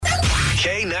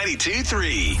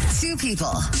K92-3. Two people,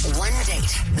 one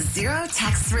date, zero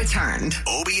texts returned.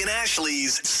 Obie and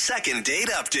Ashley's second date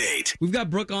update. We've got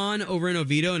Brooke on over in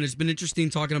Oviedo, and it's been interesting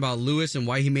talking about Lewis and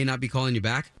why he may not be calling you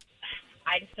back.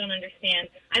 I just don't understand.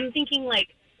 I'm thinking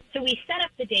so we set up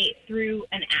the date through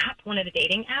an app, one of the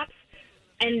dating apps,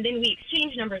 and then we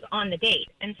exchange numbers on the date.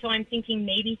 And so I'm thinking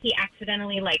maybe he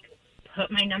accidentally put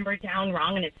my number down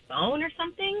wrong on his phone or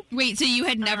something. Wait, so you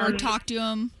had never talked to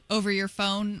him over your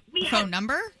phone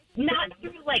number? Not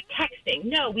through texting.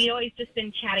 No, we'd always just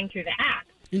been chatting through the app.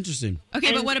 Interesting. Okay,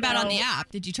 And but what about so- on the app?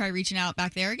 Did you try reaching out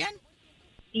back there again?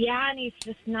 Yeah, and he's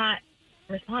just not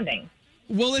responding.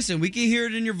 Well, listen, we can hear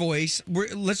it in your voice.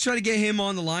 Let's try to get him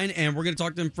on the line, and we're going to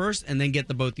talk to him first and then get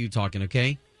the both of you talking,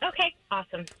 okay? Okay,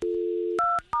 awesome.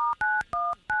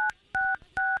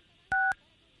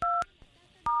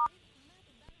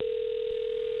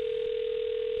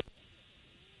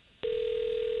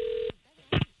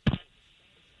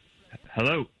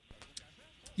 Hello.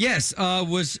 Yes,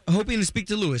 was hoping to speak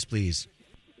to Lewis, please.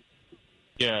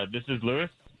 Yeah, this is Lewis.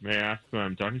 May I ask who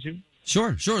I'm talking to?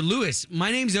 Sure. Lewis,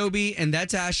 my name's Obie, and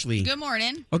that's Ashley. Good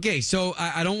morning. Okay, so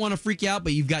I don't want to freak you out,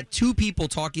 but you've got two people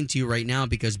talking to you right now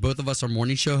because both of us are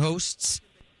morning show hosts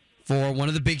for one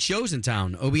of the big shows in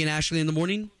town. Obie and Ashley in the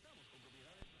morning?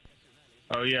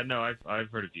 Oh, yeah, no, I've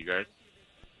heard of you guys.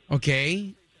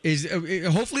 Okay.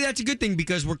 Hopefully that's a good thing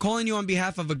because we're calling you on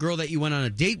behalf of a girl that you went on a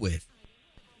date with.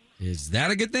 Is that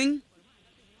a good thing?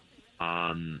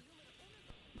 I'm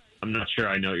not sure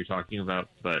I know what you're talking about,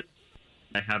 but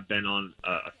I have been on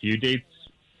a few dates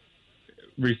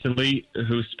recently.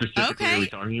 Who specifically are we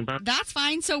talking about? That's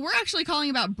fine. So we're actually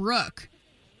calling about Brooke.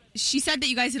 She said that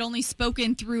you guys had only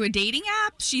spoken through a dating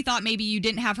app. She thought maybe you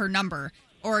didn't have her number.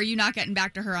 Or are you not getting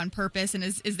back to her on purpose? And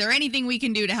is there anything we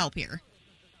can do to help here?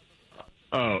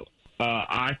 I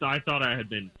thought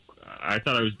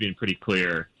I was being pretty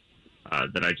clear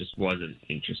that I just wasn't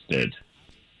interested.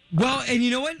 Well, and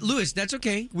you know what, Lewis, that's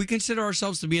okay. We consider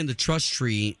ourselves to be in the trust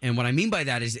tree, and what I mean by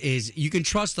that is you can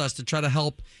trust us to try to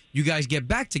help you guys get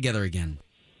back together again.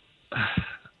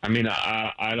 I mean,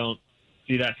 I don't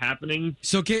see that happening.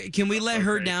 So can we let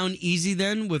her down easy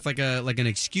then with an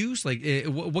excuse?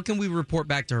 What can we report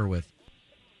back to her with?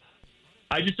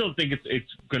 I just don't think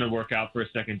it's going to work out for a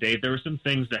second date. There were some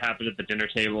things that happened at the dinner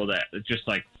table that just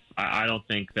I don't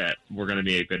think that we're going to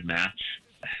be a good match.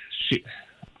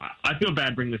 I feel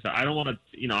bad bringing this up. I don't want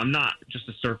to, I'm not just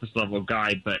a surface level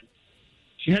guy, but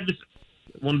she had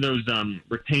one of those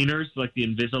retainers, like the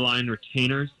Invisalign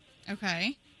retainers.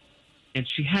 Okay. And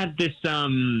she had this,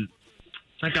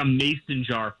 like a mason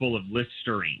jar full of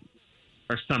Listerine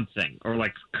or something, or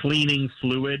cleaning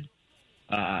fluid.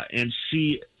 And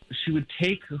she would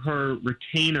take her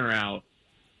retainer out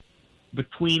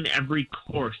between every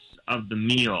course of the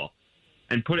meal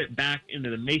and put it back into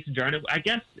the mason jar. And I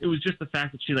guess it was just the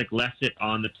fact that she left it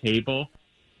on the table.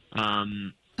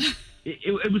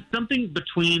 It was something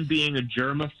between being a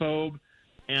germaphobe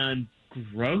and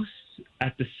gross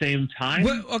at the same time.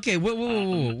 Okay,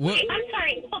 whoa. I'm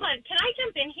sorry. Hold on. Can I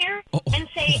jump in here and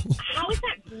say, how is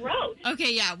that gross?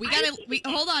 Okay, yeah.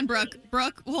 Hold on, Brooke.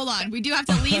 Brooke, hold on. We do have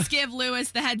to at least give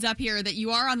Lewis the heads up here that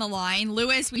you are on the line.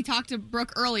 Lewis, we talked to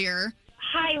Brooke earlier.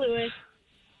 Hi, Lewis.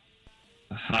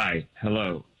 Hi.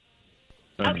 Hello.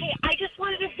 Okay, I just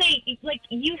wanted to say,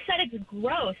 you said it's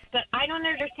gross, but I don't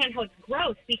understand how it's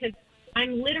gross because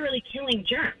I'm literally killing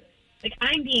germs.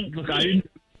 I'm being clean.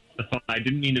 I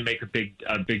didn't mean to make a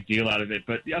big deal out of it,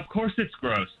 but of course it's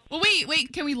gross. Well,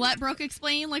 wait. Can we let Brooke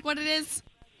explain what it is?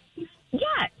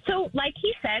 Yeah. So, like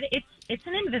he said, it's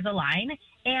an Invisalign,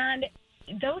 and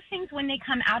those things when they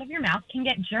come out of your mouth can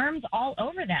get germs all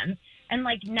over them. And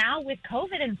now with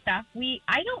COVID and stuff,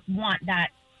 I don't want that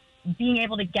being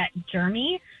able to get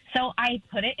germy. So I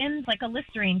put it in a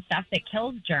Listerine stuff that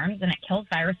kills germs and it kills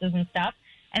viruses and stuff.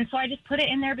 And so I just put it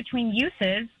in there between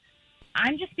uses.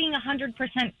 I'm just being 100%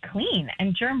 clean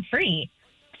and germ-free,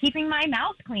 keeping my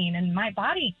mouth clean and my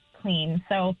body clean.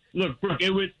 So look, Brooke,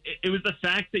 it was the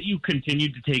fact that you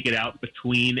continued to take it out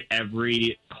between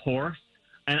every course,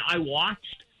 and I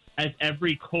watched as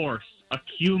every course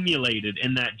accumulated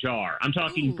in that jar. I'm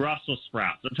talking Brussels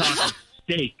sprouts. I'm talking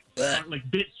steak. I'm talking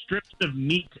bit strips of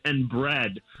meat and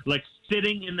bread,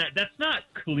 sitting in that. That's not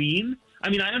clean. I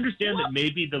mean, I understand that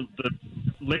maybe the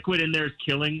liquid in there is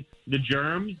killing the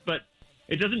germs, but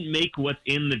it doesn't make what's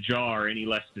in the jar any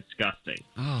less disgusting.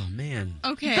 Oh man.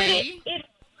 Okay. But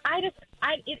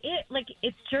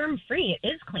it's germ free. It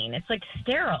is clean. It's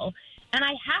sterile, and I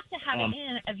have to have it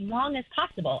in as long as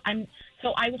possible.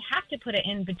 So I would have to put it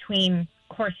in between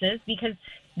courses because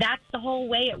that's the whole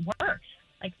way it works.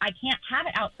 I can't have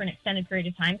it out for an extended period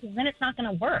of time because then it's not going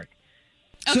to work.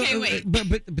 Okay, wait.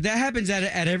 But that happens at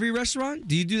every restaurant?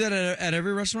 Do you do that at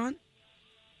every restaurant?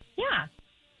 Yeah.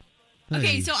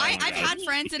 Okay, so I've had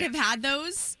friends that have had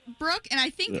those, Brooke, and I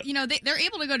think, they're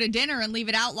able to go to dinner and leave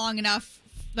it out long enough.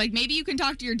 Like, maybe you can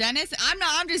talk to your dentist.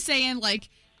 I'm just saying, like,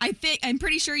 I'm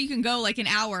pretty sure you can go, like, an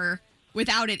hour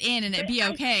without it in and it'd be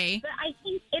okay. But I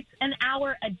think it's an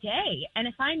hour a day. And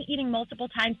if I'm eating multiple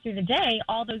times through the day,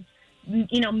 all those,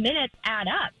 minutes add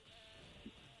up.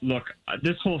 Look,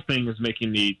 this whole thing is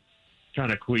making me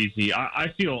kind of queasy. I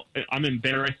feel I'm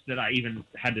embarrassed that I even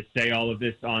had to say all of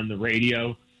this on the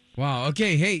radio. Wow.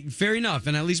 Okay. Hey, fair enough.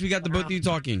 And at least we got the both of you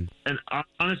talking. And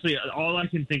honestly, all I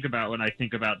can think about when I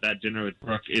think about that dinner with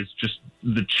Brooke is just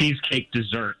the cheesecake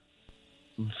dessert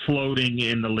floating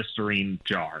in the Listerine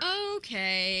jar.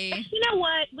 Okay. You know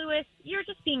what, Lewis? You're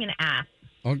just being an ass.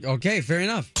 Okay. Fair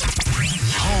enough.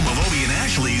 Home of Obie and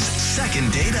Ashley's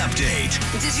second date update.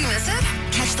 Did you miss it?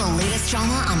 Catch the latest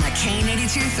drama on the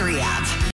K82 3 app.